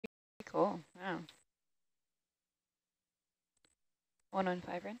Cool. Yeah.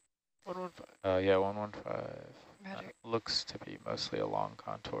 115, Ren? 115. Yeah, 115. Roger. Looks to be mostly a long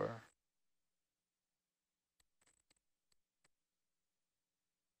contour.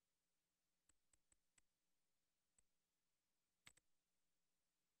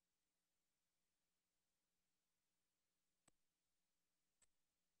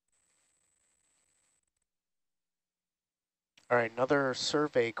 All right, another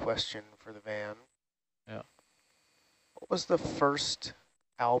survey question for the van. Yeah. What was the first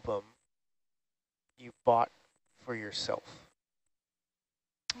album you bought for yourself?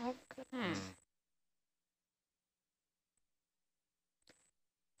 Oh, goodness.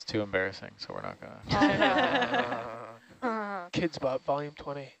 It's too embarrassing, so we're not gonna. Kids Bop, Volume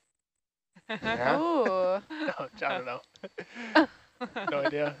 20. Yeah? Ooh. No, I don't know. No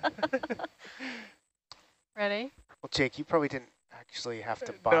idea. Ready? Well, Jake, you probably didn't actually have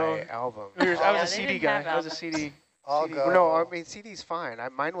to buy No. albums. I was Yeah, a they CD didn't guy. have I was a albums. CD. I'll CD. go. Well, no, I mean, CD's fine.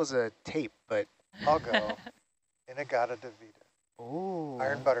 Mine was a tape, but... I'll go. In-A-Gadda-Da-Vida. Ooh.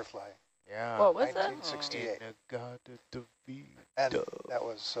 Iron Butterfly. Yeah. What was that? 1968. In-A-Gadda-Da-Vida. And that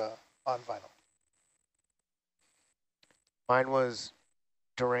was on vinyl. Mine was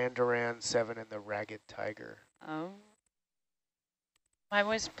Duran Duran 7 and the Ragged Tiger. Oh. Mine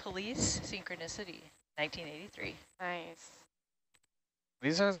was Police Synchronicity, 1983. Nice.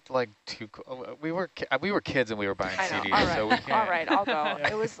 These are like too cool. We were kids and we were buying I know. CDs, All right. so we can't. All right, I'll go.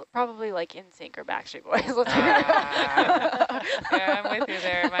 Yeah. It was probably like NSYNC or Backstreet Boys. Let's Yeah, I'm with you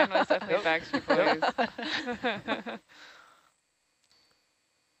there. Mine was definitely Backstreet Boys.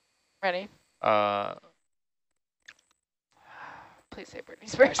 Ready? Please say Britney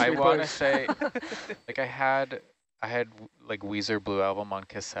Spears. I Backstreet want to Boys. say, like I had like Weezer Blue Album on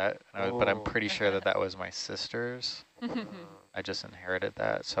cassette, but I'm pretty sure that was my sister's. I just inherited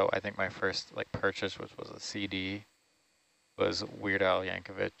that, so I think my first like purchase was a CD. Was Weird Al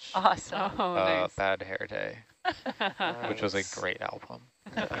Yankovic. Awesome. Oh, nice. Bad Hair Day, which was a great album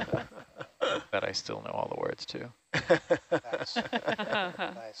that I still know all the words to. Nice.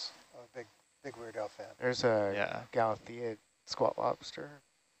 Nice. I'm a big Weird Al fan. There's a Yeah, Galathea squat lobster.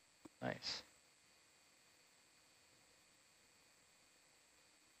 nice.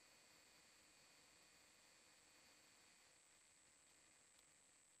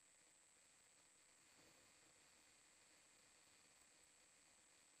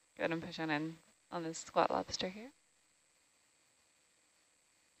 Go ahead and push in on this squat lobster here.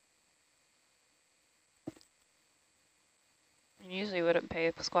 You usually wouldn't pay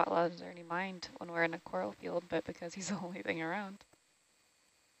a squat lobster any mind when we're in a coral field, but because he's the only thing around.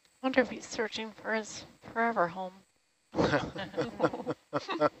 Wonder if he's searching for his forever home.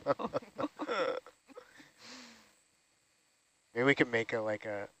 Maybe we could make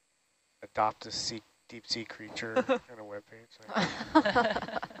a adopt a deep sea creature kind of webpage.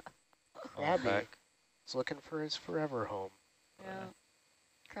 Like, Abby Back. is looking for his forever home. Yeah.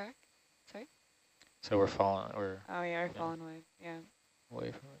 Correct? Sorry? So we're falling. We're Oh, yeah, we're falling wide. Yeah.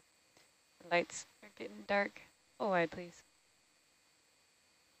 away from it. The lights are getting dark. Oh, wide, please.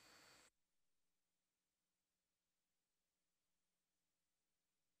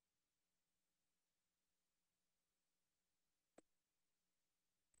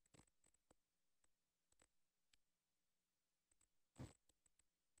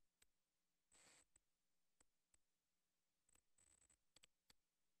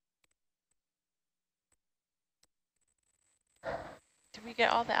 Did we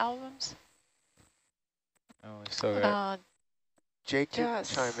get all the albums? Oh, we still got. Jake can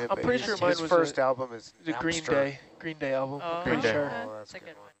Yes. chime in, I'm but pretty his, sure mine his was first album is The Green Napster. Day album. Oh, I'm pretty Day. sure. That's that's a a good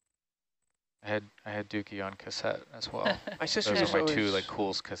good one. I had Dookie on cassette as well. My sister Those used are to my two always, like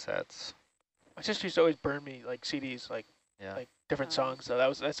Cools cassettes. my sister used to always burn me like CDs, like Yeah. different Oh. songs. So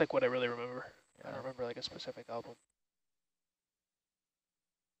that's like what I really remember. I don't remember like a specific album.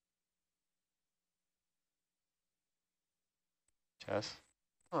 Jess.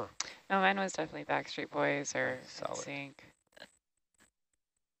 No, mine was definitely Backstreet Boys or Solid. Sync.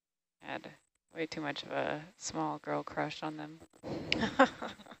 Had way too much of a small girl crush on them.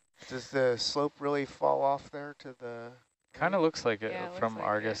 Does the slope really fall off there to the... Kind of looks like it Yeah, it looks from like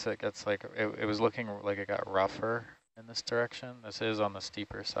Argus. It gets like it was looking like it got rougher in this direction. This is on the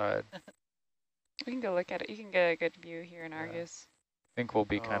steeper side. We can go look at it. You can get a good view here in Yeah. Argus. I think we'll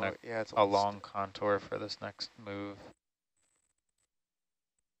be kind of yeah, it's a long contour for this next move.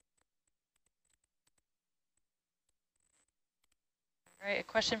 All right, a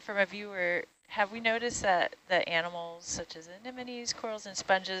question from a viewer. Have we noticed that the animals such as anemones, corals, and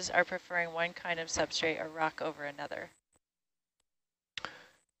sponges are preferring one kind of substrate or rock over another?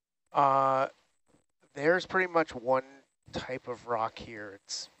 There's pretty much one type of rock here.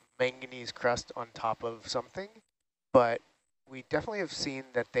 It's manganese crust on top of something, but we definitely have seen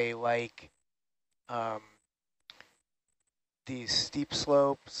that they like these steep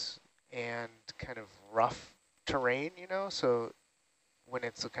slopes and kind of rough terrain, you know, so when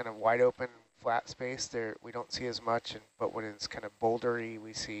it's a kind of wide open flat space there, we don't see as much, but when it's kind of bouldery,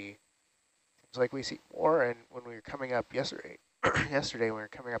 we see, it's like we see more. And when we were coming up yesterday, when we were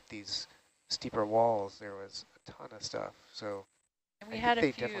coming up these steeper walls, there was a ton of stuff. So and we had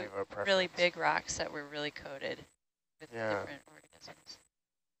a few a really big rocks that were really coated with different organisms.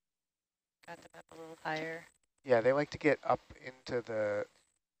 Got them up a little higher. Yeah, they like to get up into the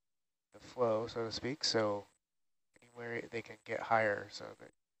flow, so to speak, so anywhere they can get higher. So that,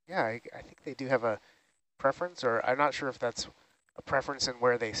 yeah, I think they do have a preference, or I'm not sure if that's a preference in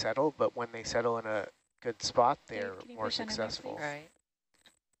where they settle, but when they settle in a good spot, they're more successful. Right.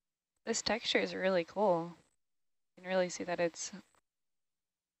 This texture is really cool. You can really see that it's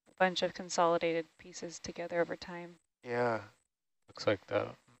a bunch of consolidated pieces together over time. Yeah. Looks like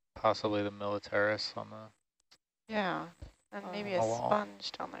possibly the militaris on the Yeah, and maybe a wall.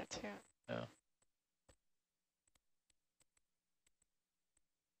 sponge down there too. Yeah.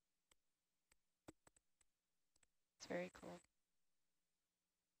 It's very cool.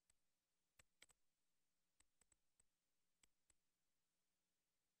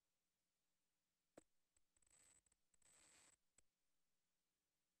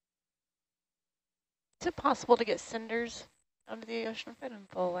 Is it possible to get cinders out of the ocean? Put them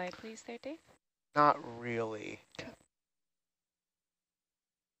full wide, please, there, Dave. Not really.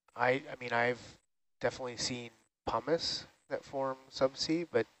 I mean, I've definitely seen pumice that form subsea,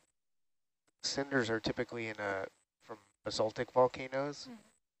 but cinders are typically from basaltic volcanoes,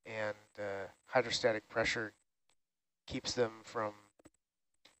 and hydrostatic pressure keeps them from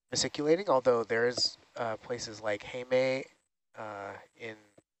vesiculating, although there is places like Heme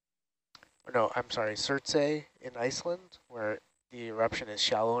Surtsey in Iceland, where the eruption is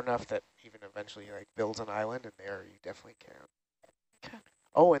shallow enough that even eventually like builds an island, and there you definitely can. Okay.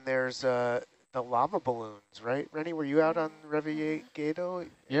 Oh, and there's the lava balloons, right? Rennie, were you out on Revillagigedo?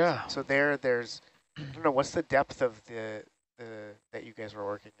 Yeah. So there's, I don't know, what's the depth of the that you guys were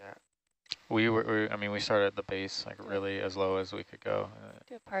working at? I mean, we started at the base, like really as low as we could go.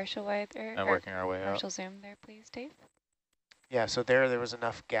 Do a partial wide there. And working our way up. Partial zoom there, please, Dave. Yeah, so there was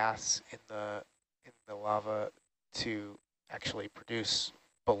enough gas in the lava to actually produce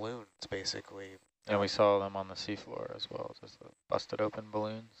balloons, basically. And we saw them on the seafloor as well, just the busted open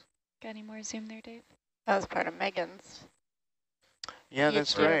balloons. Got any more zoom there, Dave? That was part of Megan's. Yeah,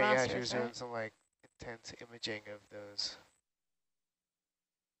 that's PhD right. Yeah, masters, she was doing right? some like intense imaging of those.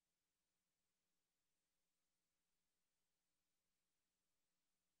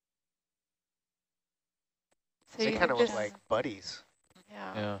 So They you kind of think look this- like buddies.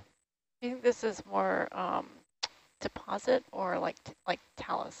 Yeah. Yeah. You think this is more deposit or like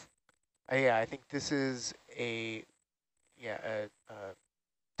talus? Yeah, I think this is a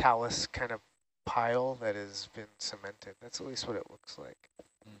talus kind of pile that has been cemented. That's at least what it looks like.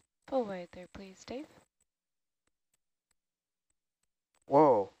 Full wide there, please, Dave.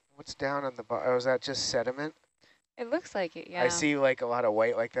 Whoa, what's down on the bottom? Oh, is that just sediment? It looks like it, yeah. I see like a lot of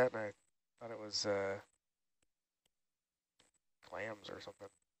white like that, and I thought it was clams or something.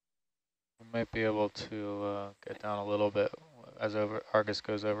 We might be able to get down a little bit as Argus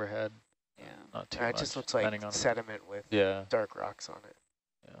goes overhead. Yeah. Not too It much. just looks like depending on sediment with dark rocks on it.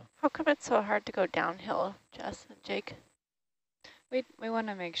 Yeah. How come it's so hard to go downhill, Jess and Jake? We want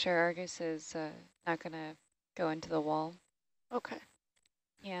to make sure Argus is not going to go into the wall. Okay.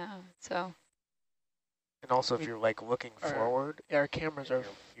 Yeah, so. And also, if you're like looking forward, Our cameras are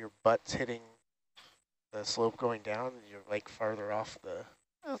your butt's hitting the slope going down, and you're like farther off the.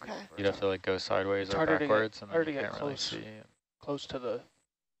 Okay. You'd have to like go sideways It's or harder to get- backwards, and then harder you to get can't really close. see. close to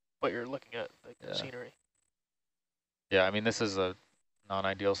what you're looking at, like the scenery. Yeah, I mean, this is a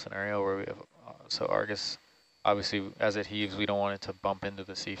non-ideal scenario where we have, so Argus, obviously, as it heaves, we don't want it to bump into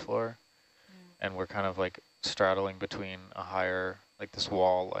the seafloor. And we're kind of like straddling between a higher, like this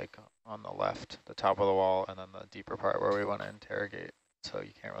wall, like on the left, the top of the wall, and then the deeper part where we want to interrogate. So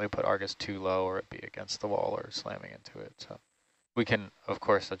you can't really put Argus too low or it'd be against the wall or slamming into it. So we can, of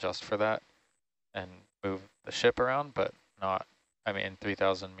course, adjust for that and move the ship around, but not, I mean,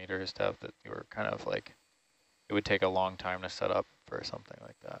 3,000 meters depth, that you were kind of like, it would take a long time to set up for something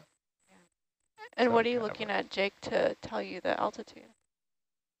like that. And So what are you kind of looking at, Jake, to tell you the altitude?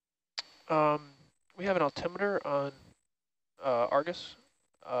 We have an altimeter on Argus,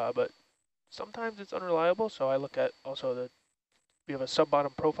 but sometimes it's unreliable, so I look at also the we have a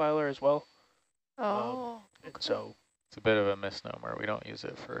sub-bottom profiler as well. Oh, And so It's a bit of a misnomer. We don't use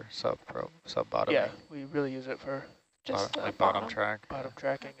it for sub-bottoming. yeah, we really use it for just like bottom. bottom track. bottom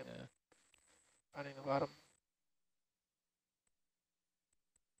tracking and Yeah. finding the bottom.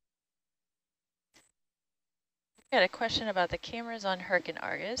 Got a question about the cameras on Herc and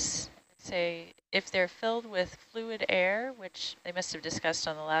Argus. Say if they're filled with fluid air, which they must have discussed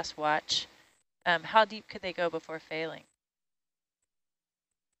on the last watch, how deep could they go before failing?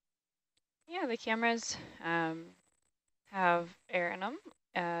 Yeah, the cameras have air in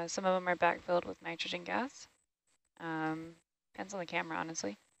them. Some of them are backfilled with nitrogen gas. Depends on the camera,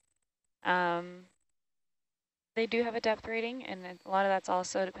 honestly. They do have a depth rating, and a lot of that's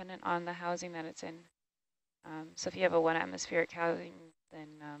also dependent on the housing that it's in. So if you have a 1 atmospheric housing, then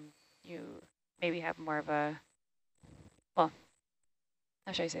you maybe have more of a, well,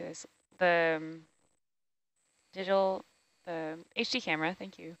 how should I say this? The the HD camera,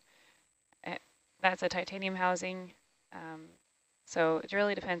 thank you. That's a titanium housing. So it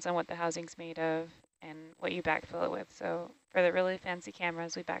really depends on what the housing's made of and what you backfill it with. So for the really fancy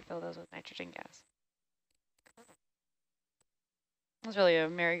cameras, we backfill those with nitrogen gas. That's really a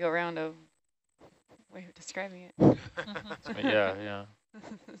merry-go-round of way of describing it. Yeah.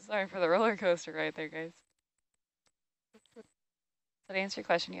 Sorry for the roller coaster ride there, guys. Did that answer your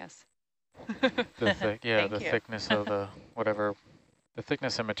question? Yes. The Thank you. thickness of the the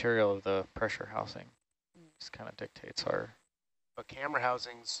thickness and material of the pressure housing just kind of dictates our. But camera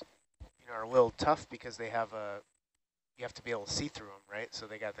housings, are a little tough because they have you have to be able to see through them, right? So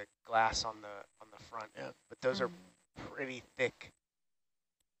they got the glass on the front, but those are pretty thick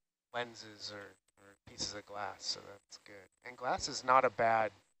lenses or pieces of glass, so that's good. And glass is not a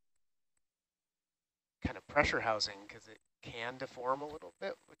bad kind of pressure housing because it can deform a little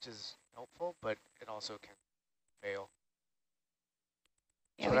bit, which is helpful, but it also can fail.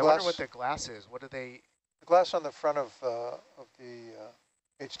 Yeah, So I wonder what the glass is. What do they? The glass on the front of the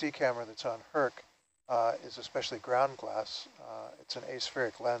HD camera that's on Herc is especially ground glass. It's an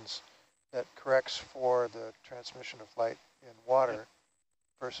aspheric lens that corrects for the transmission of light in water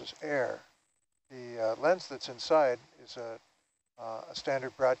versus air. The lens that's inside is a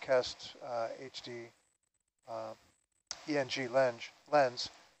standard broadcast HD ENG lens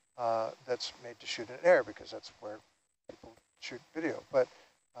that's made to shoot in air because that's where people shoot video. But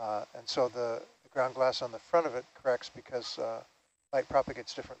and so the ground glass on the front of it corrects because light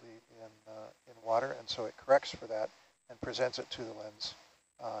propagates differently in water, and so it corrects for that and presents it to the lens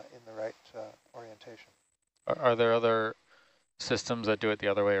in the right orientation. Are there other systems that do it the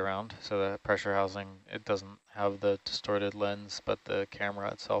other way around? So the pressure housing, it doesn't have the distorted lens, but the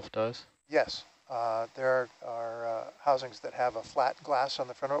camera itself does? Yes. There are housings that have a flat glass on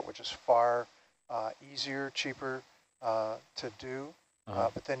the front of it, which is far easier, cheaper to do.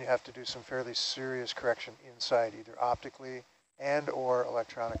 But then you have to do some fairly serious correction inside, either optically and or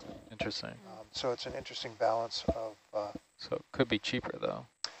electronically. Interesting. So it's an interesting balance of... so it could be cheaper, though.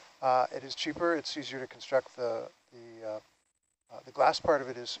 It is cheaper. It's easier to construct. The glass part of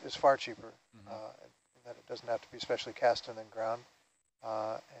it is far cheaper, in that it doesn't have to be specially cast and then ground.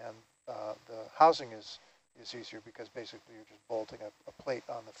 And the housing is easier because basically you're just bolting a plate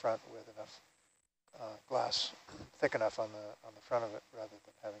on the front with enough glass thick enough on the front of it rather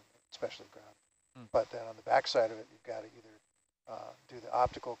than having it specially ground. But then on the back side of it, you've got to either do the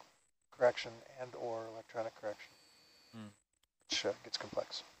optical correction and or electronic correction, which gets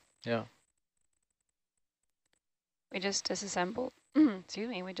complex. Yeah. We just disassembled, excuse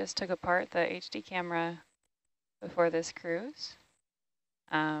me, we just took apart the HD camera before this cruise,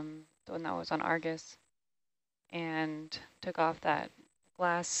 the one that was on Argus, and took off that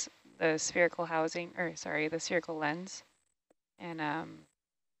glass, the spherical housing, or sorry, the spherical lens. And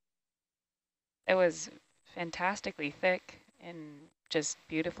it was fantastically thick and just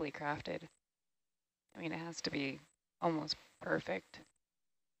beautifully crafted. I mean, it has to be almost perfect.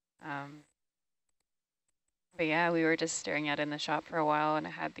 But yeah, we were just staring at it in the shop for a while, and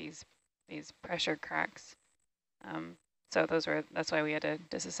it had these pressure cracks. So that's why we had to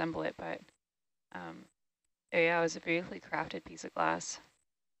disassemble it. But yeah, it was a beautifully crafted piece of glass.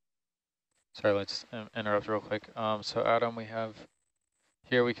 Sorry, let's interrupt real quick. So Adam, we have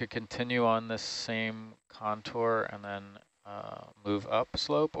here, we could continue on this same contour and then move up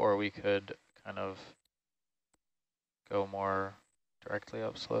slope, or we could kind of go more directly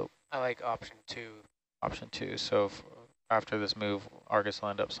up slope. I like option 2. Option 2. So after this move, Argus will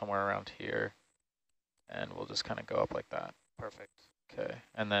end up somewhere around here, and we'll just kind of go up like that. Perfect. Okay,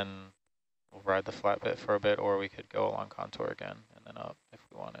 and then we'll ride the flat bit for a bit, or we could go along contour again and then up if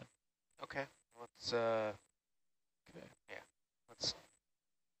we wanted. Okay. Let's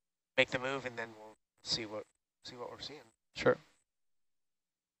make the move, and then we'll see what we're seeing. Sure.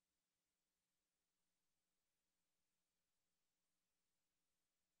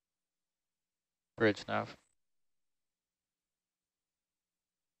 Bridge nav.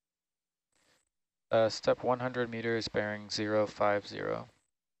 Step 100 meters, bearing 050.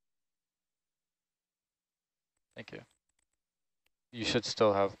 Thank you. You should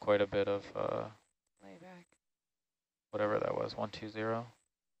still have quite a bit of layback. Whatever that was, 120.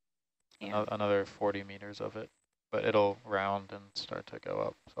 Yeah. Another 40 meters of it, but it'll round and start to go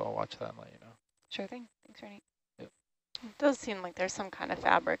up. So I'll watch that and let you know. Sure thing. Thanks, Rennie. It does seem like there's some kind of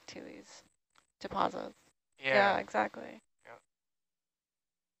fabric to these deposits. Yeah, exactly.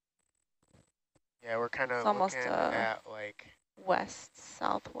 Yeah, we're kind of almost looking at like west,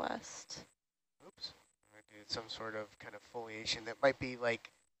 southwest. Oops. I'm gonna do some sort of kind of foliation that might be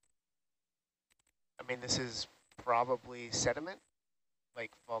like, I mean, this is probably sediment, like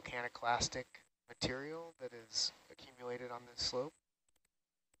volcaniclastic material that is accumulated on this slope.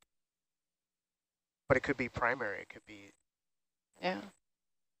 But it could be primary, it could be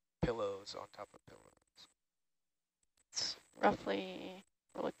pillows on top of pillows. It's roughly,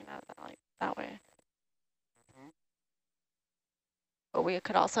 we're looking at that like that way. But we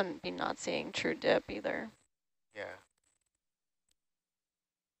could also be not seeing true dip either. Yeah.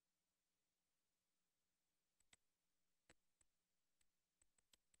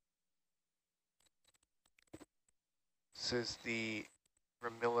 This is the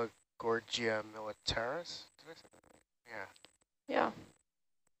Gorgia militaris. Did I say that right? Yeah. Yeah.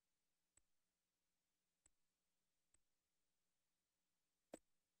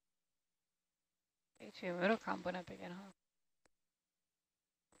 H1900 went up again, huh?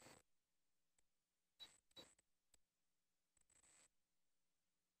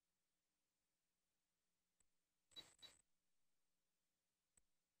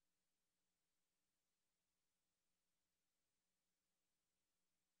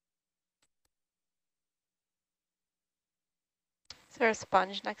 Is there a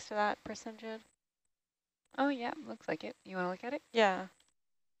sponge next to that percentage? Oh, yeah, looks like it. You want to look at it? Yeah.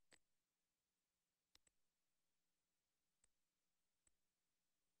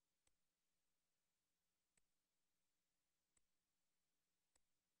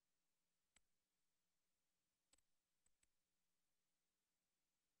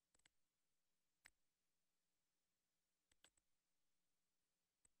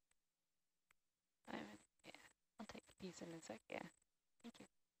 Yeah, I'll take the piece in a sec. Yeah, thank you.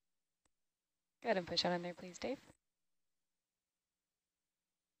 Go ahead and push on in there, please, Dave.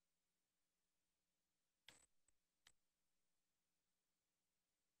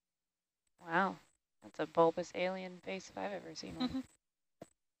 Wow, that's a bulbous alien face if I've ever seen one.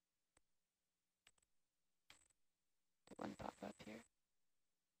 One pop up here.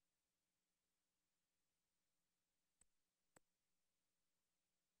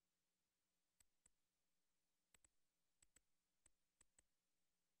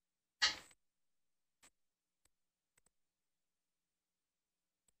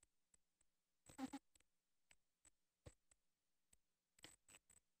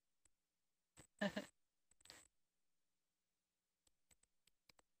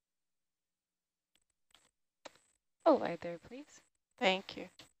 Oh, right there, please. Thank you.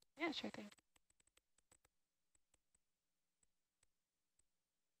 Yeah, sure thing.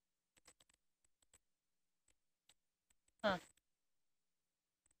 Huh.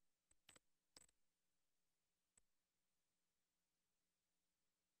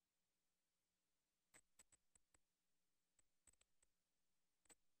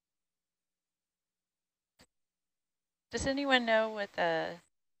 Does anyone know what the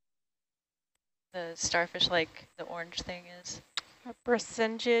starfish like the orange thing is? A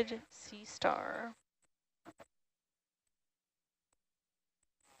Brisingid sea star.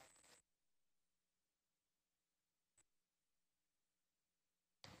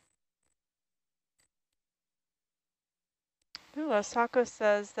 Ooh, Osako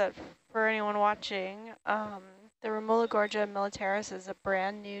says that for anyone watching, the Gorgia militaris is a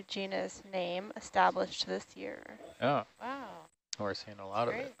brand new genus name established this year. Oh. Wow. We're seeing a lot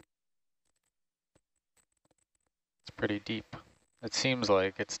of it. It's pretty deep. It seems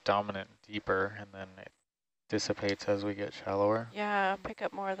like it's dominant deeper and then it dissipates as we get shallower. Yeah, pick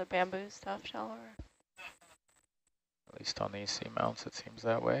up more of the bamboo stuff shallower. At least on these seamounts it seems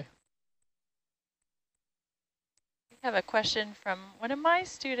that way. We have a question from one of my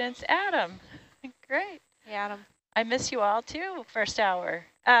students, Adam. Great. Hey, Adam. I miss you all too, first hour.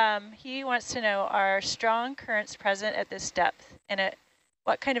 He wants to know, are strong currents present at this depth? And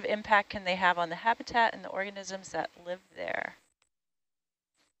what kind of impact can they have on the habitat and the organisms that live there?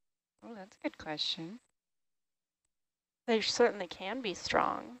 Oh, that's a good question. They certainly can be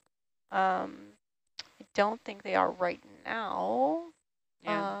strong. I don't think they are right now.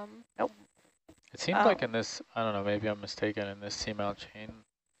 Yeah. Nope. It seemed like in this, I don't know, maybe I'm mistaken, in this seamount chain,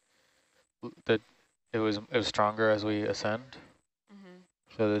 that it was stronger as we ascend.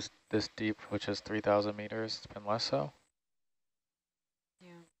 Mm-hmm. So this deep, which is 3,000 meters, it's been less so.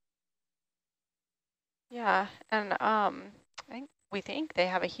 Yeah. Yeah, and we think they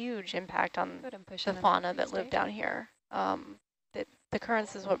have a huge impact on the fauna that live down here. That the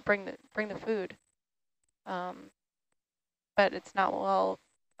currents is what bring the food, but it's not well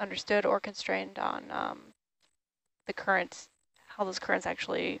understood or constrained on the currents, how those currents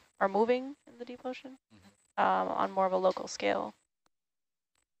actually are moving in the deep ocean, on more of a local scale.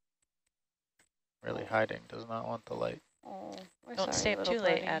 Really hiding, does not want the light. Oh, we're Don't sorry, stay up little too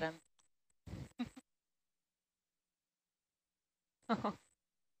late, birdie. Adam. All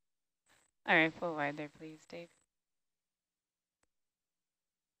right, full wide there, please, Dave.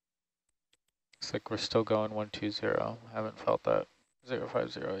 Looks like we're still going 120. Haven't felt that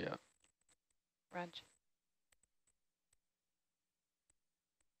 050 yet. Raj.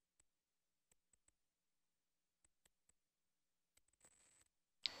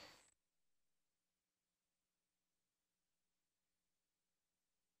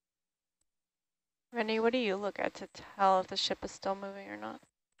 Rennie, what do you look at to tell if the ship is still moving or not?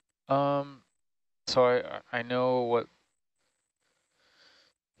 So I know what,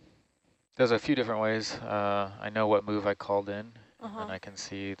 there's a few different ways. I know what move I called in, and I can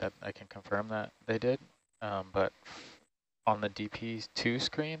see that I can confirm that they did. But on the DP2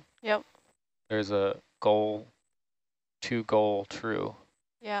 screen, Yep. there's a goal, 2 goal true.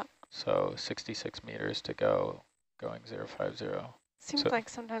 Yeah. So 66 meters to go, going 050. Seems So like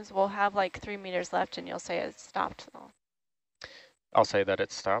sometimes we'll have like 3 meters left and you'll say it's stopped though. I'll say that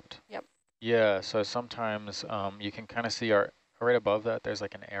it stopped. Yep. Yeah, so sometimes you can kind of see our, right above that, there's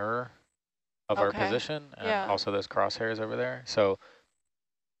like an error of our position, and also there's crosshairs over there. So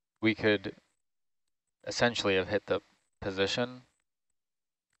we could essentially have hit the position,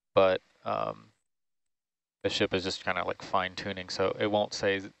 but the ship is just kind of like fine tuning. So it won't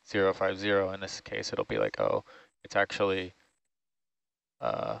say 050 in this case. It'll be like, oh, it's actually,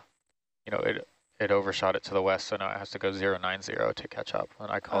 you know, it overshot it to the west, so now it has to go 090 to catch up.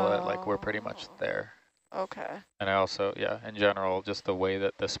 And I call it like we're pretty much there. Okay. And I also, yeah, in general, just the way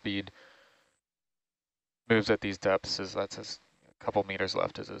that the speed moves at these depths is that's a couple meters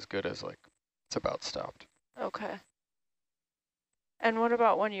left is as good as like it's about stopped. Okay. And what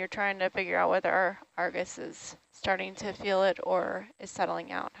about when you're trying to figure out whether our Argus is starting to feel it or is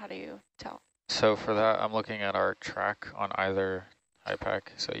settling out? How do you tell? So for that, I'm looking at our track on either HIPAC.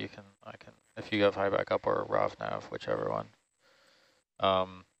 So you can, if you have HIPAC up or ROV nav, whichever one,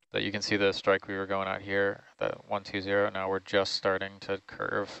 that you can see the strike we were going at here, that 120. Now we're just starting to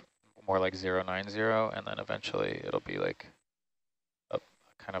curve more like 090, and then eventually it'll be like a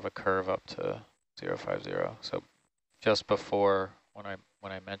kind of a curve up to 050. So just before when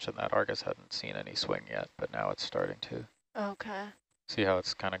I mentioned that, Argus hadn't seen any swing yet, but now it's starting to. Okay. See how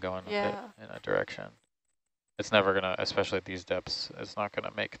it's kind of going a bit in a direction. It's never going to, especially at these depths, it's not going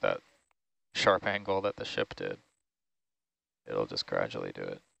to make that sharp angle that the ship did. It'll just gradually do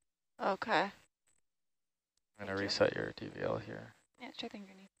it. Okay. I'm going to reset your DVL here. Yeah, sure thing,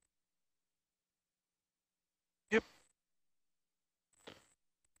 Gurney. Yep.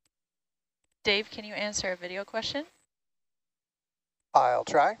 Dave, can you answer a video question? I'll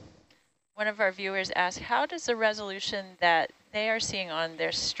try. One of our viewers asked, how does the resolution that they are seeing on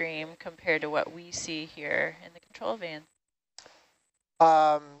their stream compare to what we see here in the control van?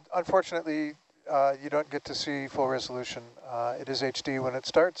 Unfortunately, you don't get to see full resolution. It is HD when it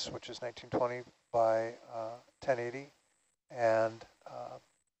starts, which is 1920 by 1080. And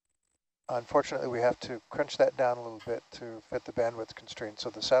unfortunately, we have to crunch that down a little bit to fit the bandwidth constraints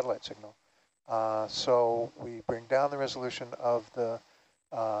of the satellite signal. So we bring down the resolution of the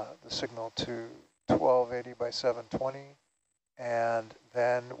signal to 1280 by 720, and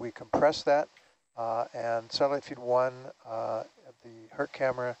then we compress that, and satellite feed 1, the Herc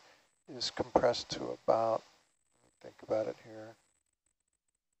camera is compressed to about, think about it here,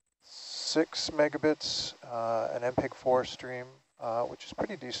 6 megabits, an MPEG-4 stream, which is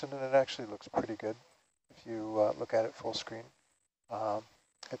pretty decent, and it actually looks pretty good if you look at it full screen.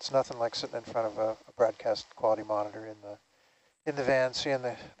 It's nothing like sitting in front of a broadcast quality monitor in the van, seeing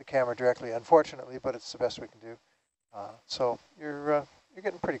the camera directly, unfortunately, but it's the best we can do. So you're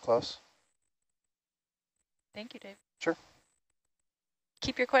getting pretty close. Thank you, Dave. Sure.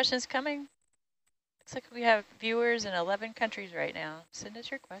 Keep your questions coming. Looks like we have viewers in 11 countries right now. Send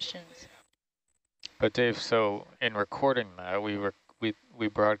us your questions. But Dave, so in recording that, we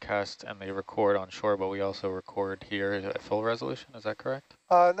broadcast and they record on shore, but we also record here at full resolution. Is that correct?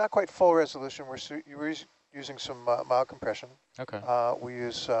 Not quite full resolution. We're using some mild compression. Okay. We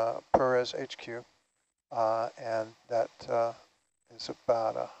use ProRes HQ, and that is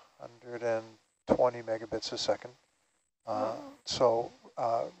about 120 megabits a second. So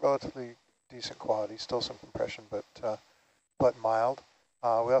relatively decent quality, still some compression, but mild.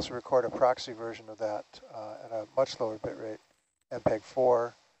 We also record a proxy version of that at a much lower bit rate,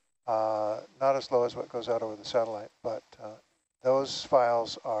 MPEG-4, not as low as what goes out over the satellite, but those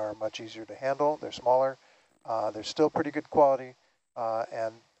files are much easier to handle. They're smaller. They're still pretty good quality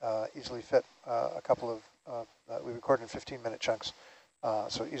and easily fit a couple of we record in 15-minute chunks,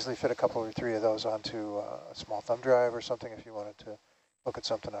 so easily fit a couple or three of those onto a small thumb drive or something if you wanted to look at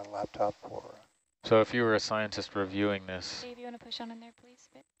something on a laptop or... So if you were a scientist reviewing this... Dave, you want to push on in there, please?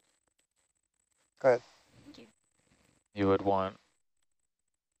 Go ahead. Thank you. You would want...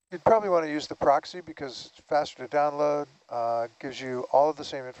 You'd probably want to use the proxy because it's faster to download, gives you all of the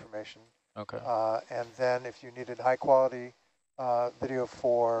same information. Okay. And then if you needed high quality video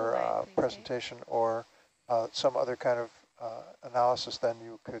for presentation or some other kind of analysis, then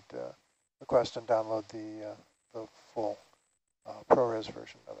you could request and download the full ProRes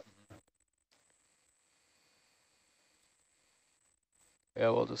version of it.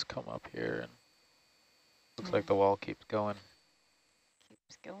 Yeah, we'll just come up here and looks like the wall keeps going.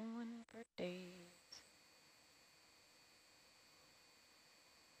 Keeps going for days.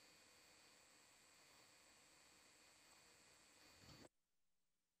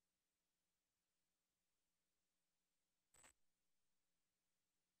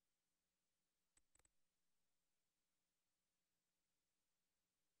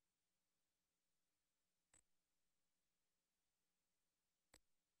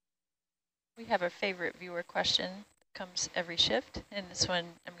 We have a favorite viewer question that comes every shift, and this one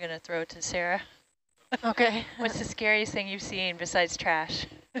I'm going to throw to Sarah. Okay. What's the scariest thing you've seen besides trash?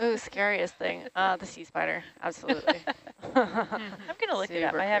 Ooh, scariest thing. The sea spider. Absolutely. I'm going to look it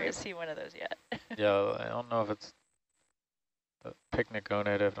up. I haven't seen one of those yet. Yeah, I don't know if it's the picnic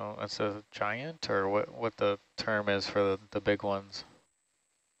gonid, if it's a giant, or what the term is for the big ones.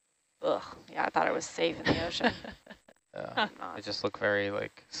 Ugh. Yeah, I thought it was safe in the ocean. Yeah, they just look very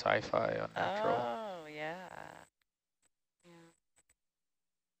like sci-fi, unnatural. Oh, yeah.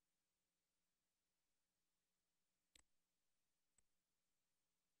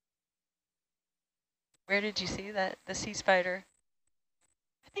 Where did you see that, the sea spider?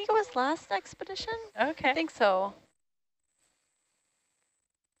 I think it was last expedition. Okay. I think so.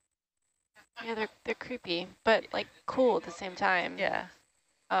 Yeah, they're creepy, but like cool at the same time. Yeah.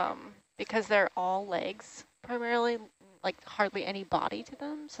 Because they're all legs primarily, like hardly any body to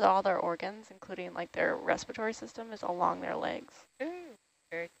them. So all their organs, including like their respiratory system, is along their legs. Ooh,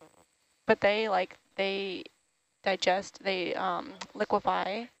 very cool. But they digest, they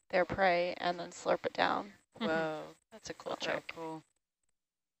liquefy their prey and then slurp it down. Whoa, that's a cool trick. So cool.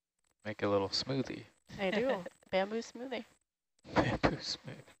 Make a little smoothie. They do. Bamboo smoothie. Bamboo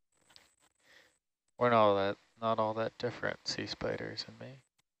smoothie. We're not all that different, sea spiders and me.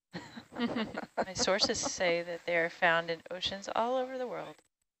 My sources say that they are found in oceans all over the world.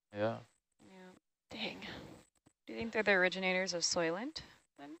 Yeah. Yeah. Dang. Do you think they're the originators of Soylent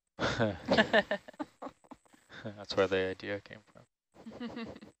then? That's where the idea came from.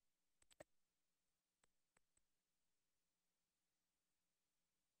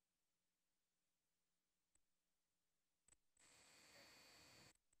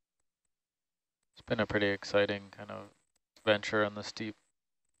 It's been a pretty exciting kind of venture on the steep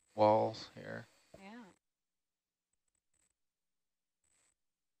walls here. Yeah.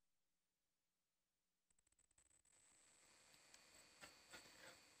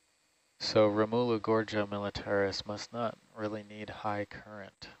 So Romula gorgia militaris must not really need high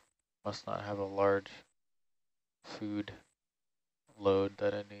current, must not have a large food load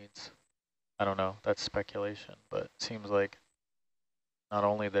that it needs. I don't know, that's speculation, but it seems like not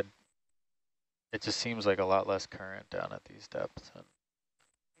only that, it just seems like a lot less current down at these depths, and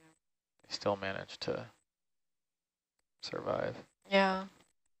they still manage to survive. Yeah.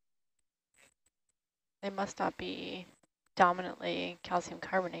 They must not be dominantly calcium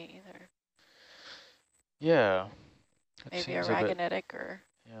carbonate either. Yeah. Maybe aragonetic or...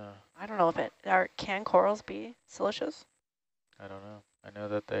 Yeah. I don't know if it... Can corals be siliceous? I don't know. I know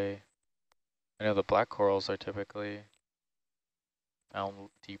that I know the black corals are typically found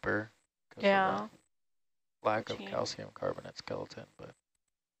deeper because of the lack of calcium carbonate skeleton, but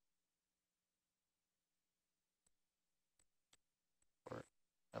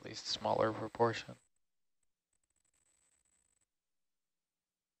at least smaller proportion.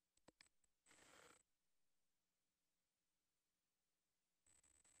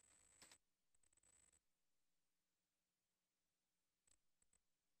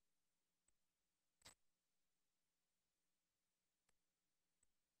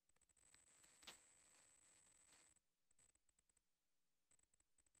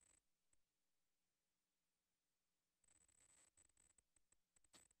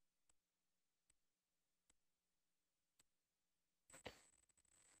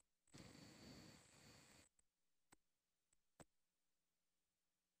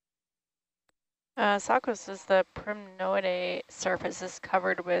 Sakos is the primnoidae surface is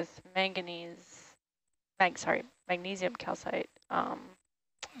covered with magnesium calcite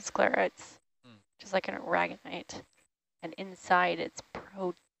sclerites, just like an aragonite, and inside it's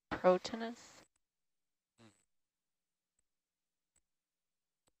proteinous.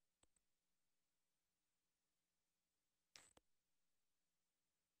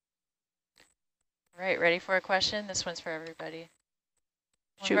 Right, ready for a question? This one's for everybody.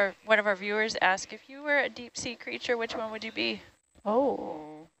 Shoot. One of our viewers asked, if you were a deep sea creature, which one would you be?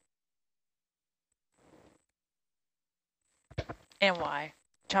 Oh. And why?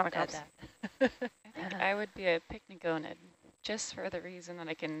 Chaunacops. I think I would be a picnigonid, just for the reason that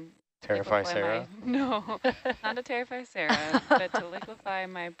I can Terrify liquefy Sarah? No, not to terrify Sarah, but to liquefy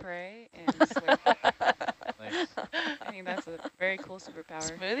my prey and slurp it. Nice. I think that's a very cool superpower.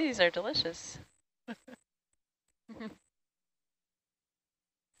 Smoothies are delicious.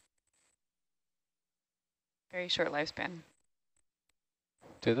 Very short lifespan.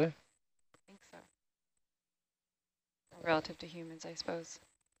 Do they? I think so. Relative to humans, I suppose.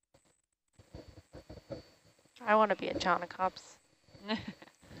 I want to be a Chaunacops.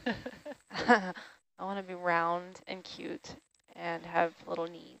 I want to be round and cute and have little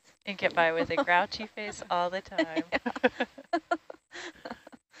knees. And get by with a grouchy face all the time.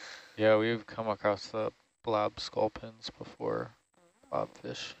 Yeah, we've come across the blob sculpins before,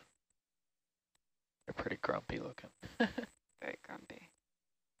 blobfish. They're pretty grumpy looking. Very grumpy.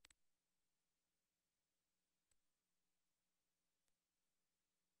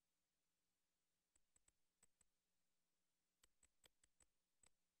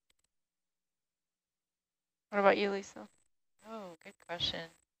 What about you, Lisa? Oh, good question.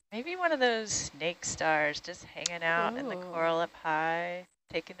 Maybe one of those snake stars just hanging out in the coral up high,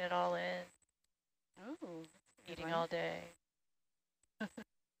 taking it all in, Oh, eating all day.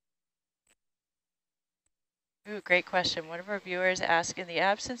 Ooh, great question. One of our viewers asked, in the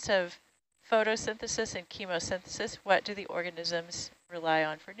absence of photosynthesis and chemosynthesis, what do the organisms rely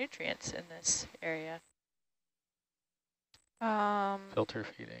on for nutrients in this area? Filter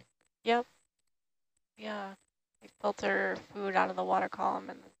feeding. Yep. Yeah. They filter food out of the water column,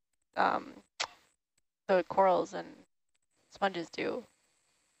 and the corals and sponges do.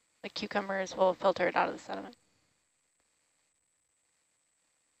 The cucumbers will filter it out of the sediment.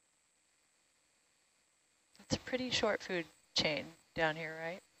 It's a pretty short food chain down here,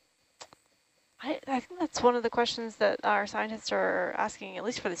 right? I think that's one of the questions that our scientists are asking, at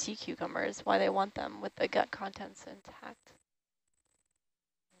least for the sea cucumbers, why they want them with the gut contents intact.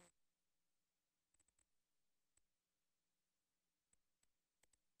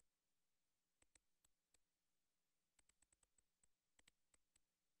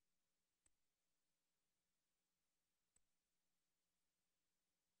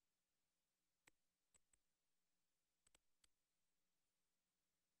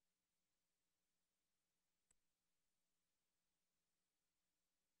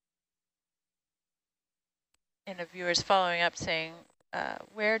 And a viewer's following up saying,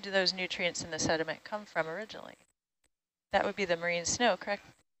 where do those nutrients in the sediment come from originally? That would be the marine snow, correct?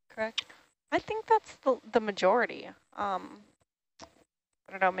 I think that's the majority. I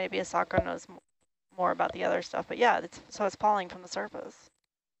don't know, maybe Asako knows more about the other stuff, but yeah, so it's falling from the surface.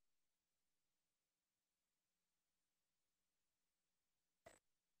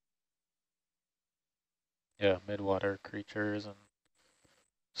 Yeah, midwater creatures and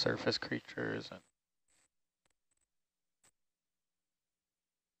surface creatures. And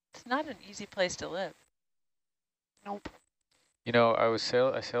It's not an easy place to live. Nope. you know, I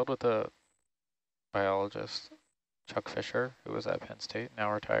sailed with a biologist, Chuck Fisher, who was at Penn State,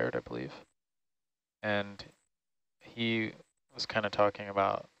 now retired, I believe. And he was kind of talking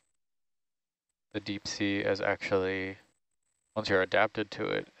about the deep sea as actually, once you're adapted to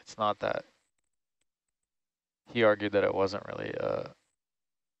it, it's not that. He argued that it wasn't really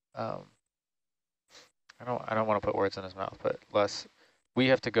I don't want to put words in his mouth, but less. We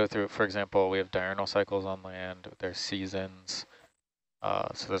have to go through, for example, we have diurnal cycles on land. There's seasons.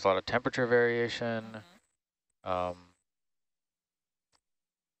 So there's a lot of temperature variation,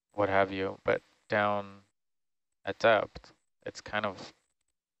 what have you. But down at depth, it's kind of,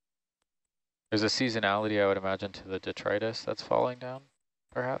 there's a seasonality, I would imagine, to the detritus that's falling down,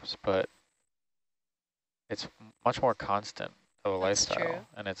 perhaps, but it's much more constant of a lifestyle. True.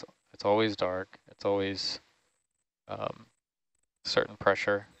 And it's always dark. It's always certain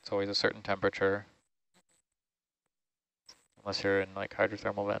pressure. It's always a certain temperature. Unless you're in like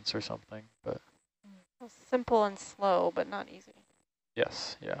hydrothermal vents or something, but. Simple and slow, but not easy.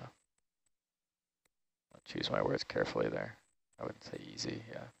 Yes, yeah. I'll choose my words carefully there. I wouldn't say easy,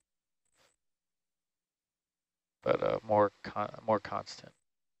 yeah. But more constant,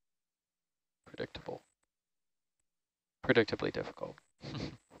 predictable, predictably difficult.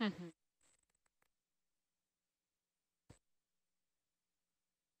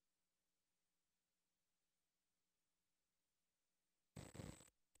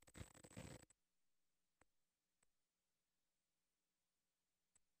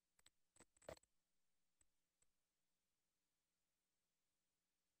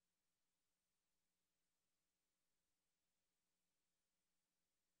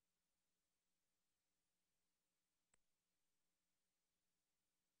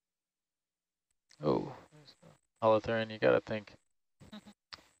 Oh, Holothurian, you gotta think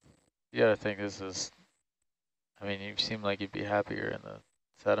this is, I mean, you seem like you'd be happier in the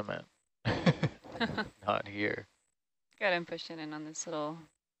sediment, not here. Got him pushing in on this little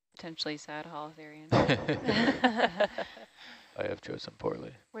potentially sad Holothurian. I have chosen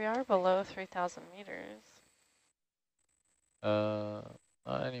poorly. We are below 3,000 meters.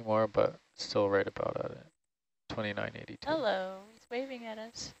 Not anymore, but still right about at it. 2982. Hello, he's waving at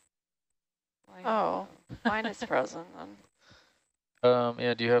us. Oh, mine is frozen then.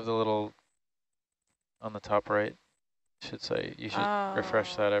 Yeah, do you have the little, on the top right, should say, you should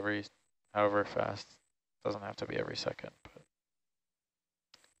refresh that every, however fast. Doesn't have to be every second. But.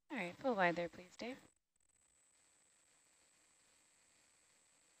 All right, full wide there, please, Dave.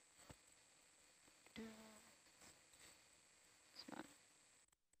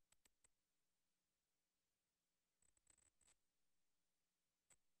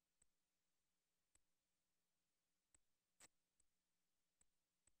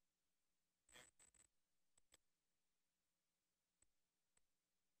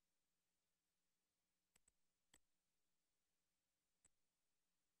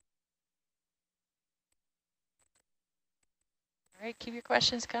 All right, keep your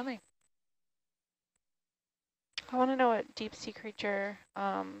questions coming. I want to know what deep sea creature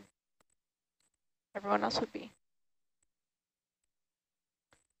everyone else would be.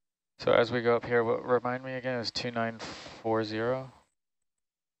 So as we go up here, what remind me again, is 2940?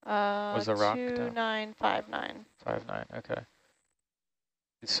 Was the rock 2959. 59, okay.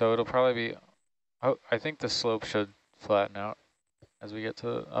 So it'll probably be, oh, I think the slope should flatten out as we get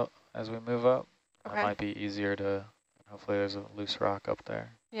to, as we move up. Okay. That might be easier to, hopefully there's a loose rock up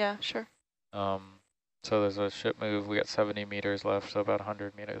there. Yeah, sure. So there's a ship move, we got 70 meters left, so about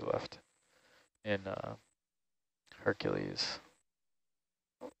 100 meters left in Hercules.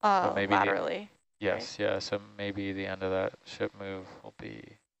 So maybe laterally. Yes, right? Yeah, so maybe the end of that ship move will be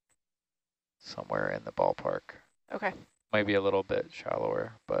somewhere in the ballpark. Okay. Maybe a little bit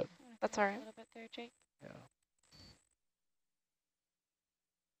shallower, but. That's all right. A little bit there, Jake. Yeah.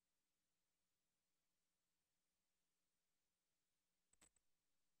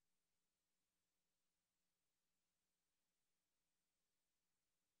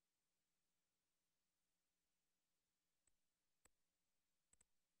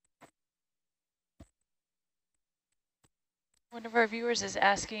 One of our viewers is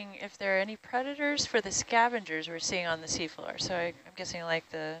asking if there are any predators for the scavengers we're seeing on the seafloor. So I'm guessing like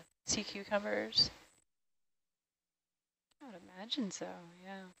the sea cucumbers. I would imagine so,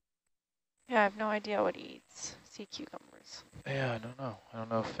 yeah. Yeah, I have no idea what eats sea cucumbers. Yeah, I don't know. I don't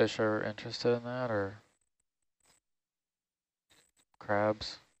know if fish are interested in that or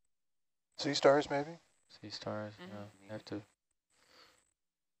crabs. Sea stars, maybe? Sea stars, yeah. You have to.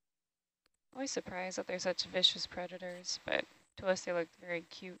 Always surprised that they're such vicious predators, but to us they look very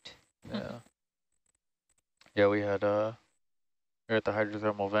cute. Yeah. Yeah, we had, we're at the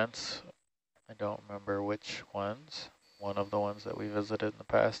hydrothermal vents. I don't remember which ones. One of the ones that we visited in the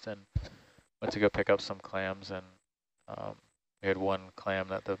past, and went to go pick up some clams, and we had one clam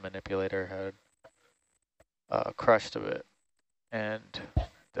that the manipulator had crushed a bit, and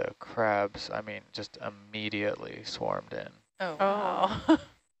the crabs, I mean, just immediately swarmed in. Oh, wow.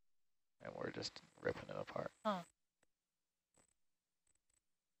 And we're just ripping it apart. Huh.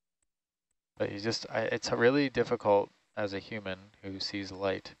 But you just, it's really difficult as a human who sees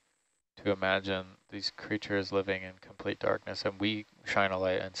light to imagine these creatures living in complete darkness, and we shine a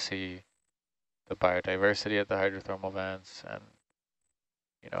light and see the biodiversity at the hydrothermal vents and,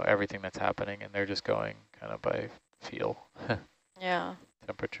 you know, everything that's happening, and they're just going kind of by feel. Yeah.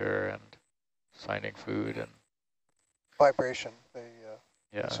 Temperature and finding food and vibration. They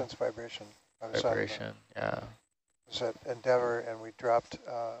yeah, sense vibration. vibration, yeah. I was at Endeavour, and we dropped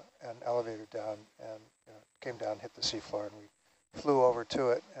an elevator down and came down, hit the seafloor, and we flew over to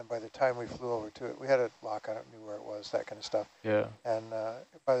it. And by the time we flew over to it, we had a lock on it, knew where it was, that kind of stuff. Yeah. And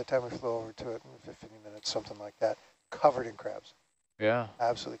by the time we flew over to it in 15 minutes, something like that, covered in crabs. Yeah.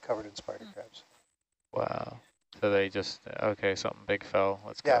 Absolutely covered in spider crabs. Wow. So they just, okay, something big fell.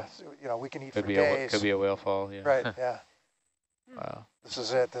 Let's go. Yeah, so, we can eat Could for be days. Could be a whale fall. Yeah. Right. Yeah. Wow. This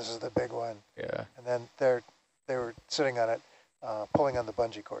is it. This is the big one. Yeah. And then they were sitting on it, pulling on the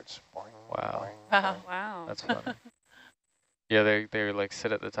bungee cords. Boing, Wow. boing, boing. Wow. That's funny. Yeah, they like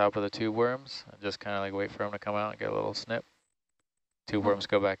sit at the top of the tube worms and just kind of like wait for them to come out and get a little snip. Tube worms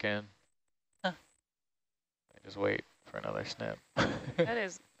go back in. Huh. They just wait for another snip. That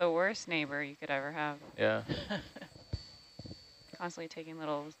is the worst neighbor you could ever have. Yeah. Constantly taking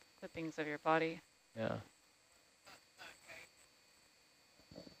little clippings of your body. Yeah.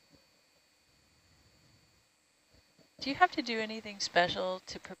 Do you have to do anything special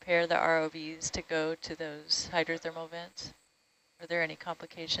to prepare the ROVs to go to those hydrothermal vents? Are there any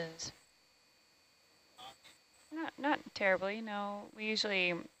complications? Not terribly, no. We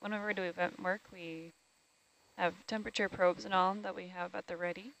usually, whenever we do event work, we have temperature probes and all that we have at the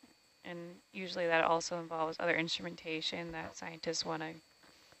ready. And usually that also involves other instrumentation that scientists want to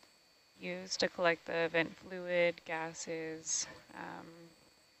use to collect the event fluid, gases,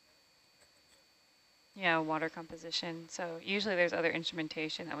 water composition. So usually there's other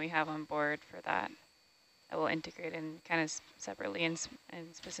instrumentation that we have on board for that will integrate in kind of separately and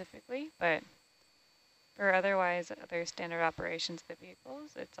specifically, but for otherwise other standard operations of the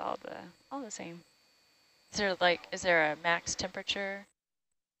vehicles, it's all the same. Is there a max temperature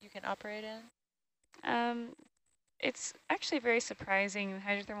you can operate in? It's actually very surprising.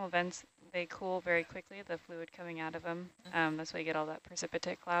 Hydrothermal vents, they cool very quickly, the fluid coming out of them. That's why you get all that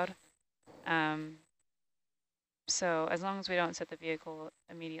precipitate cloud. So as long as we don't set the vehicle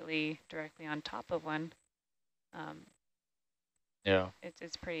immediately directly on top of one, Yeah.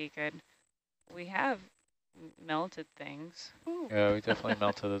 it's pretty good. We have melted things. Yeah, we definitely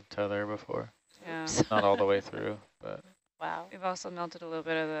melted a tether before. Yeah. Not all the way through, but Wow. We've also melted a little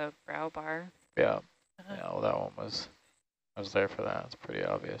bit of the brow bar. yeah. Yeah, well, that one I was there for that. It's pretty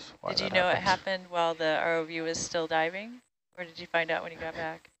obvious why Did you that know it happens. happened while the ROV was still diving? Or did you find out when you got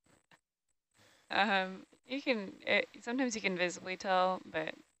back? Sometimes you can visibly tell,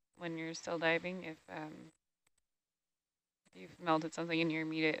 but when you're still diving, if you've melted something in your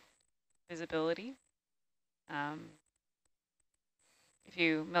immediate visibility, if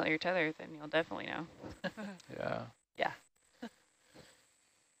you melt your tether, then you'll definitely know. Yeah. Yeah.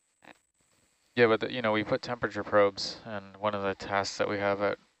 Yeah, but we put temperature probes, and one of the tasks that we have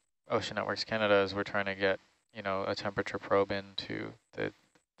at Ocean Networks Canada is we're trying to get, a temperature probe into the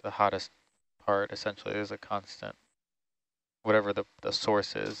hottest part. Essentially, there's a constant, whatever the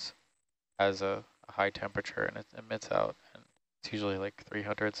source is, has a high temperature, and it emits out, and it's usually like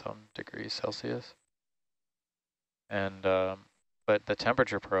 300 some degrees Celsius. And but the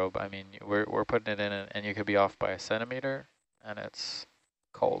temperature probe, I mean, we're putting it in, and you could be off by a centimeter, and it's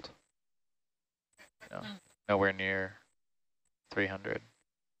cold. Nowhere near 300,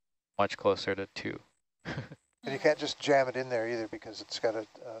 much closer to 2. And you can't just jam it in there either because it's got a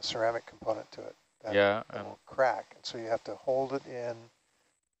ceramic component to it. That will crack. And so you have to hold it in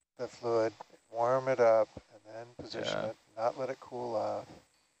the fluid, warm it up, and then position it, not let it cool off.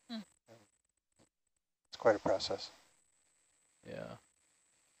 It's quite a process. Yeah.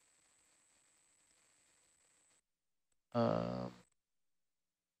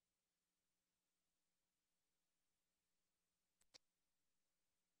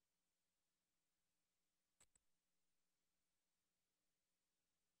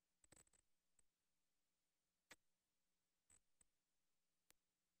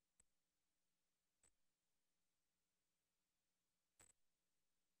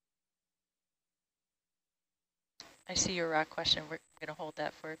 I see your rock question. We're going to hold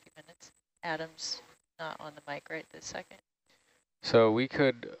that for a few minutes. Adam's not on the mic right this second. So we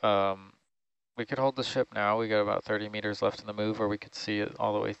could hold the ship now. We got about 30 meters left in the move, or we could see it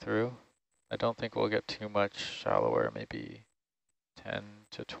all the way through. I don't think we'll get too much shallower, maybe 10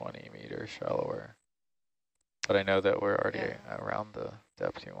 to 20 meters shallower. But I know that we're already around the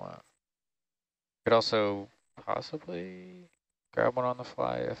depth you want. Could also possibly grab one on the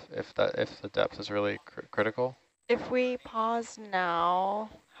fly if the depth is really critical. If we pause now,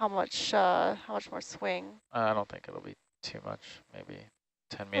 how much more swing? I don't think it'll be too much. Maybe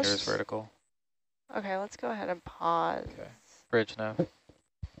 10 meters vertical. Okay, let's go ahead and pause. Okay. Bridge nav.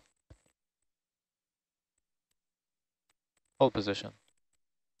 Hold position.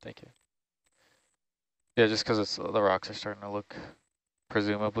 Thank you. Yeah, just because the rocks are starting to look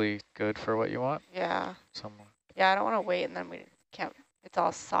presumably good for what you want. Yeah. Somewhere. Yeah, I don't want to wait and then we can't. It's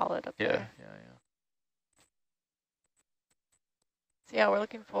all solid up there. Yeah. So yeah, we're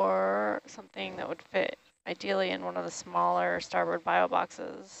looking for something that would fit ideally in one of the smaller starboard bio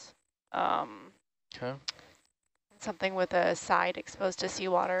boxes. Okay. Something with a side exposed to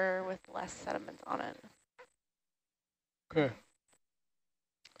seawater with less sediments on it. Okay.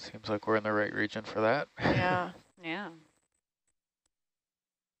 Seems like we're in the right region for that. Yeah. Yeah.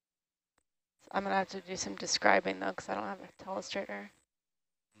 So I'm going to have to do some describing though, because I don't have a telestrator.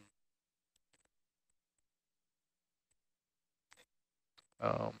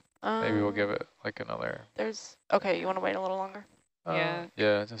 Maybe we'll give it like another. Okay, you want to wait a little longer? Yeah.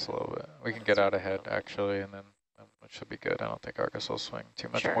 Yeah, just a little bit. We can get out ahead actually, and then it should be good. I don't think Argus will swing too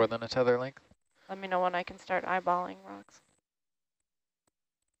much more than a tether length. Let me know when I can start eyeballing rocks.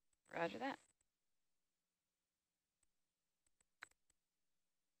 Roger that.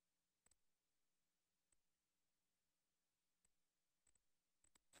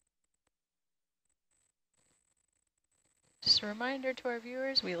 Just a reminder to our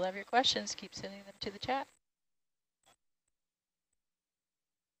viewers, we love your questions. Keep sending them to the chat.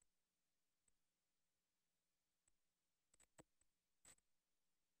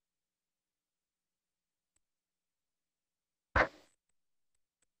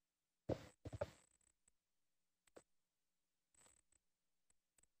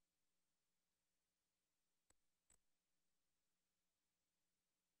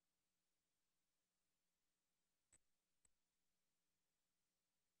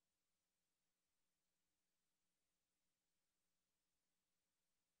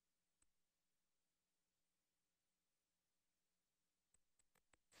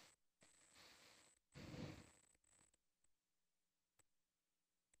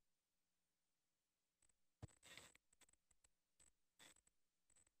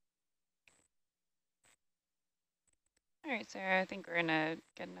 All right, Sarah, I think we're in a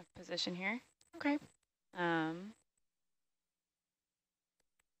good enough position here. Okay.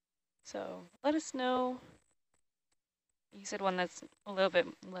 So let us know. You said one that's a little bit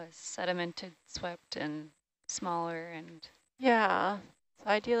less sedimented, swept, and smaller, and Yeah. So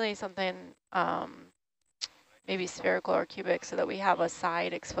ideally something maybe spherical or cubic so that we have a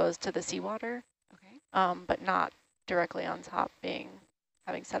side exposed to the seawater, okay. But not directly on top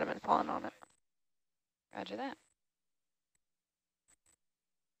having sediment fallen on it. Roger that.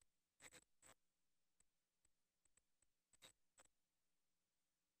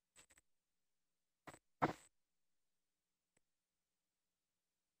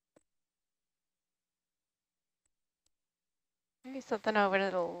 Maybe something over to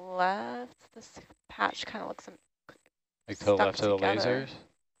the left. This patch kind of looks Like to the left of the together. lasers?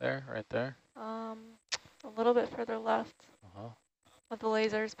 There, right there? A little bit further left of the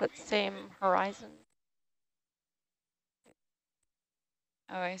lasers, but same horizon.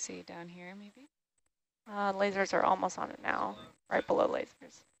 Oh, I see down here, maybe? Lasers are almost on it now, right below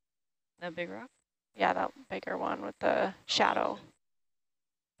lasers. The big rock? Yeah, that bigger one with the shadow.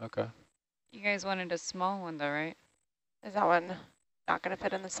 Okay. You guys wanted a small one though, right? Is that one not going to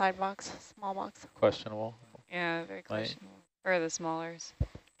fit in the side box, small box? Questionable. Yeah, very questionable. Or the smallers.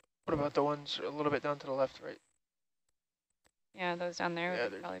 What about the ones a little bit down to the left, right? Yeah, those down there Yeah,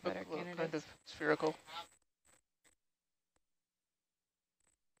 would be they're probably better candidates. kind of spherical.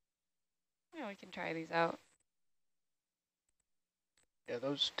 Yeah, we can try these out. Yeah,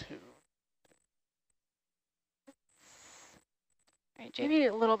 those two. All right, Jake. Maybe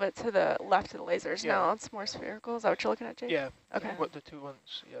a little bit to the left of the lasers. Yeah. No, it's more spherical. Is that what you're looking at, Jake? Yeah. Okay. What the two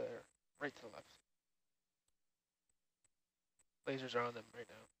ones? Yeah, they're right to the left. Lasers are on them right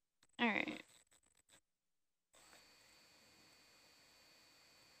now. All right.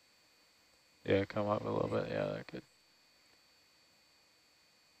 Yeah, come up a little bit. Yeah, they're good.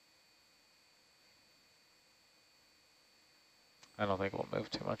 I don't think we'll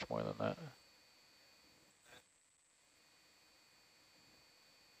move too much more than that.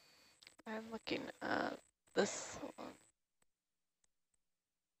 I'm looking at this one.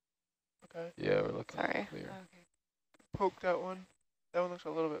 Okay. Yeah, we're looking Sorry. clear. Okay. Poke that one. That one looks a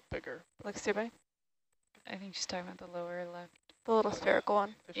little bit bigger. Looks too big? I think she's talking about the lower left. The little spherical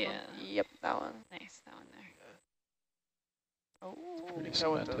one? This Yeah. one? Yep, that one. Nice, that one there. Oh, Pretty That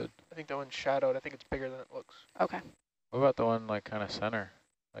one's cemented. I think that one's shadowed. I think it's bigger than it looks. okay. What about the one like kind of center,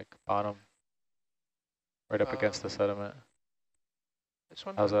 like bottom, right up against the sediment? This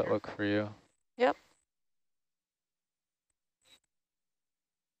one. How's down that here? look for you? Yep.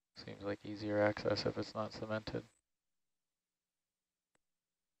 Seems like easier access if it's not cemented.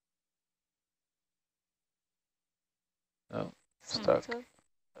 Oh, stuck. Cemented.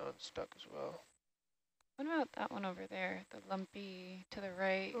 That one's stuck as well. What about that one over there? The lumpy to the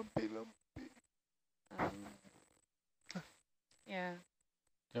right. Lumpy. Yeah.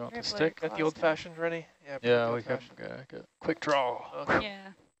 Do you want Very the blurry stick? Got the claws old now. fashioned ready? Yeah. bring Yeah, the we can old-fashioned. get quick draw. Okay. Yeah.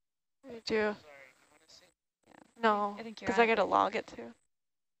 We do. No, I think you're because on I it. got to log it too.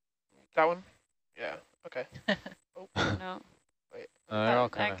 That one? Yeah. Okay. Oh, No. wait. They're all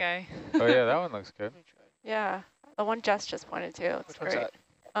That kind of. guy. Oh yeah, that one looks good. Let me try. Yeah, the one Jess just pointed to. It's Which one's great.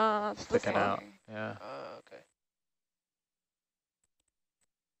 that? It's this Sticking one. out. Yeah. Okay.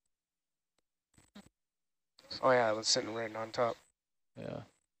 Oh yeah, it was sitting right on top. Yeah.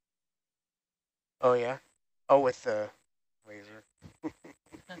 Oh yeah. Oh, with the laser.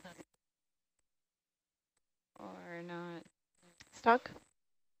 Or not. Stuck?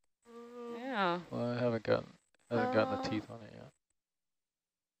 Yeah. Well, I haven't gotten the teeth on it yet.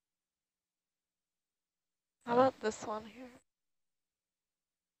 How about this one here?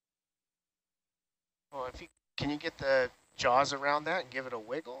 Well, if you can you get the jaws around that and give it a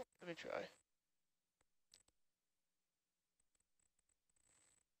wiggle? Let me try.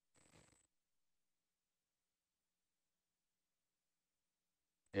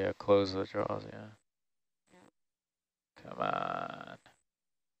 Yeah, close the jaws. Yeah. Come on.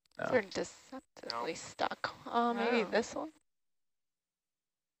 No. They're deceptively stuck. Maybe Oh. this one?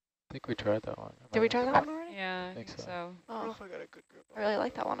 I think we tried that one. Did we try that one already? Yeah, I Think think so. so. I don't Oh, know if I got a good grip I on really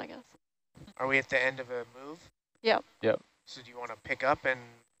like that one, I guess. Are we at the end of a move? Yep. Yep. So do you want to pick up and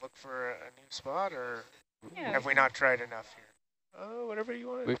look for a new spot, or Yeah. have we not tried enough here? Oh, whatever you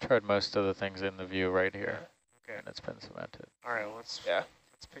want. We've tried most of the things in the view right here, Okay. and it's been cemented. All right, let's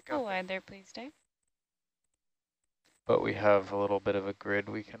pick Go up. wide there, please, Dave. But we have a little bit of a grid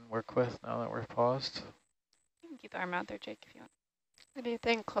we can work with now that we're paused. You can keep the arm out there, Jake, if you want.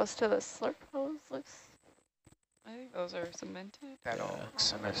 Anything close to the slurp hose looks... I think those are cemented. That all Yeah,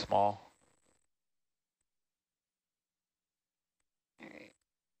 looks and they're cemented. small. All right.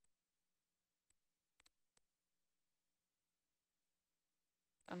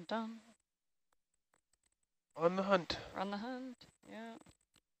 I'm done. On the hunt. We're on the hunt. Yeah.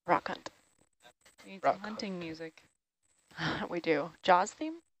 Rock hunt. We need Rock some hunting music. We do. Jaws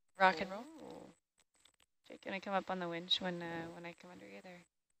theme? Rock and roll. Ooh. Jake, can I come up on the winch when I come under you there?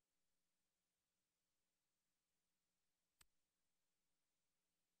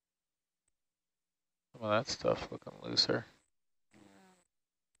 Some of that stuff looking looser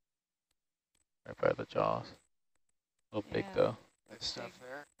right by the jaws. A little big Yeah. though. This stuff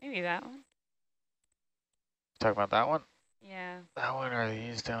there. Maybe that one. Talking about that one? Yeah. That one or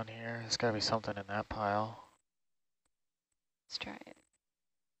these down here? There's gotta be something in that pile. Let's try it.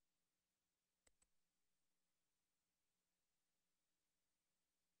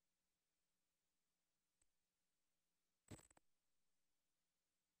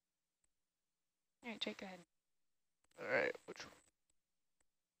 All right, Jake, go ahead. All right. Which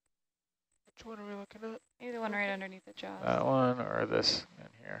one are we looking at? Maybe the one right underneath the jaws. That one or this in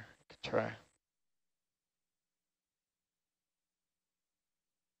here. You could try.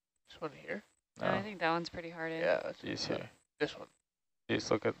 This one here? No, I think that one's pretty hard in. Yeah. That's Do you see? this one. These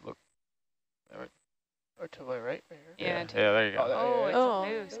look. Or to my right, right here. Yeah, Yeah, to- there you go. Oh, there- Oh, it's Oh. a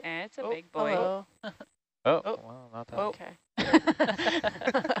moose, and it's a Oh, big boy. Hello. Oh, Oh. well, not that. Oh. Okay.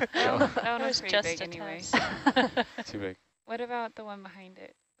 That one It was was pretty just big a anyway. test. Too big. What about the one behind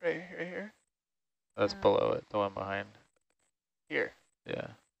it? Right here. That's below it. The one behind. Here. Yeah.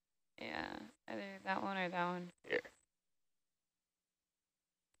 Yeah, either that one or that one. Here.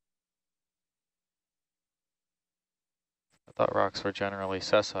 I thought rocks were generally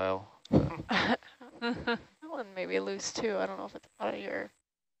sessile. That one may be loose too. I don't know if it's out of your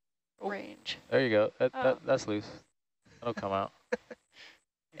range. There you go. Oh. That's loose. It'll come out. You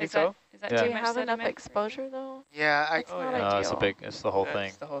think Is so? that Yeah. too Do you much have enough sediment? exposure though? Yeah, I. That's Oh, not yeah. ideal. It's a big. It's the whole That's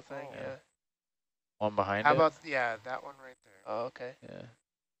thing. the whole thing, Oh. yeah. One behind How it. about that one right there? Oh, okay. Yeah.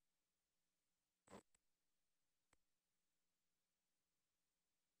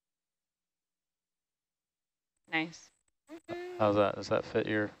 Nice. How's that? Does that fit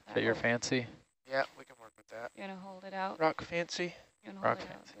your That'll- fancy? Yeah, we can work with that. You want to hold it out? Rock fancy. You want to hold Rock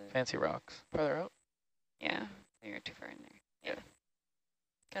it out? fancy. Fancy rocks. Farther out. Yeah, you're too far in there.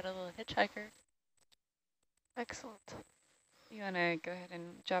 Got a little hitchhiker. Excellent. You want to go ahead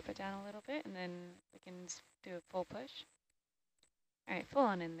and drop it down a little bit, and then we can do a full push. All right, full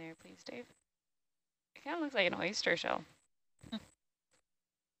on in there, please, Dave. It kind of looks like an oyster shell.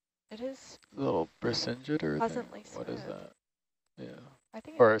 It is A little Brisingator pleasantly thing. What is smooth. that? Yeah. I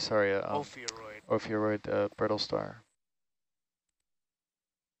think Or, sorry, Ophiuroid. Ophiuroid brittle star.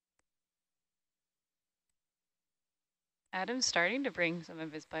 Adam's starting to bring some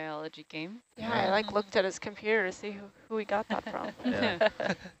of his biology game. yeah, I like looked at his computer to see who he got that from. Yeah.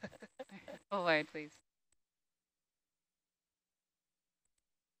 Full wide, please.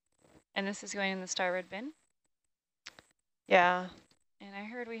 And this is going in the starboard bin? Yeah. And I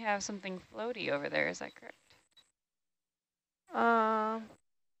heard we have something floaty over there, is that correct?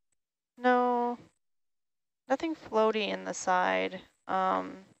 No, nothing floaty in the side.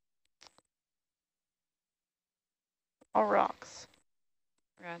 All rocks.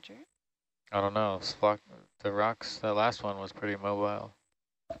 Roger. I don't know. The rocks, the last one was pretty mobile.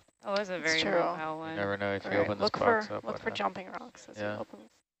 That was a It's very true. mobile one. You never know if you All right, open this look box for up. look for jumping rocks as Yeah. it opens.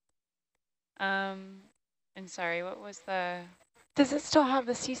 And sorry, what was the... Does it still have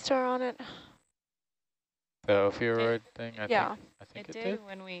the sea star on it? The Ophiuroid thing, I Yeah. think It it did did.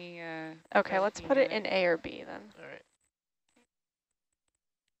 when we... Okay, got let's the, put it in A or B then. All right.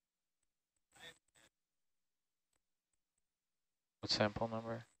 What sample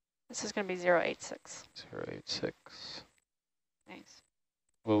number? This is going to be 086. 086. Nice.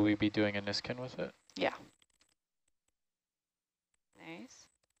 Will we be doing a Niskin with it? Yeah. Nice.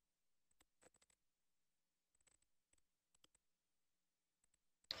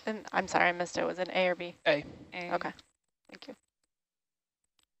 And I'm sorry, I missed it. Was it A or B? A. Okay. Thank you.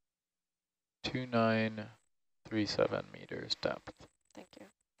 2937 meters depth. Thank you.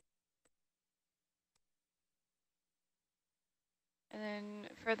 And then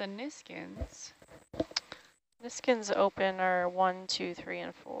for the Niskins... Niskins open are 1, 2, 3,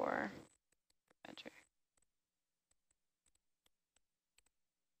 and 4. Roger.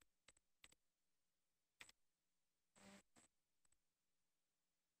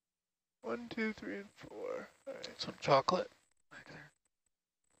 One, two, three, and 4. All right. Some chocolate back there.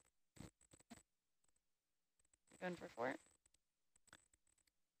 Going for 4?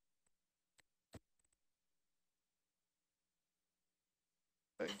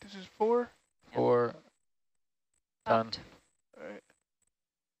 I think this is 4. 4. Done. Popped. All right.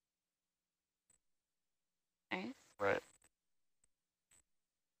 Nice. Right.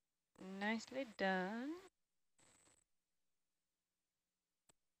 Nicely done.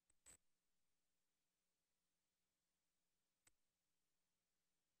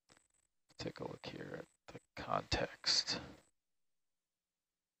 Take a look here at the context.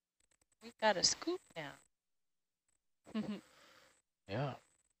 We've got a scoop now. Yeah.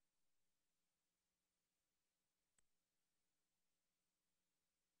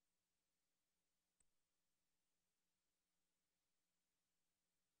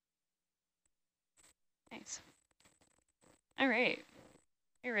 Nice. All right.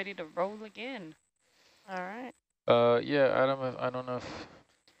 You're ready to roll again. All right. Yeah, Adam, I don't know if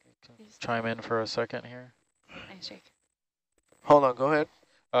you can chime in for a second here. Nice shake. Hold on, go ahead.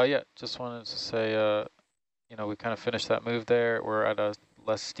 Yeah, just wanted to say, you know, we kind of finished that move there. We're at a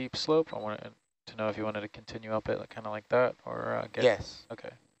less steep slope. I wanted to know if you wanted to continue up it kind of like that or get... Yes.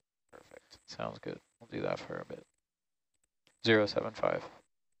 Okay. Perfect. Sounds good. We'll do that for a bit. 075.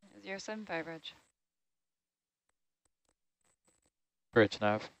 075, Reg. Bridge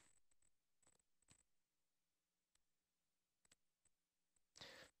nav.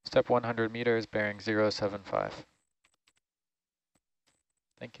 Step 100 meters, bearing 075.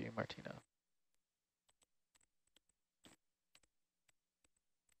 Thank you, Martina.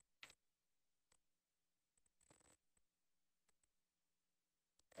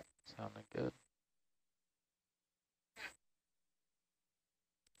 Sounding good.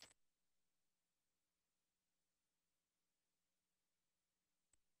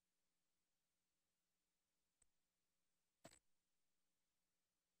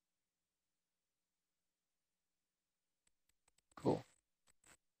 Cool.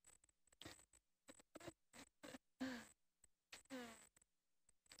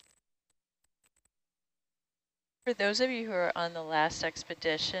 For those of you who are on the last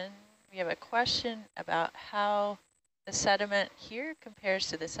expedition, we have a question about how the sediment here compares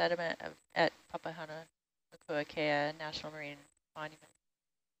to the sediment at Papahanaukuakea National Marine Monument.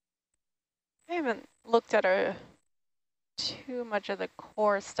 I haven't looked at too much of the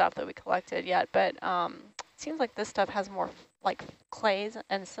core stuff that we collected yet, but it seems like this stuff has more like clays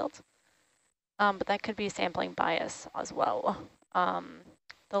and silt, but that could be sampling bias as well.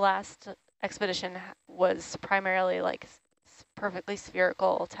 The last expedition was primarily like perfectly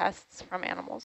spherical tests from animals.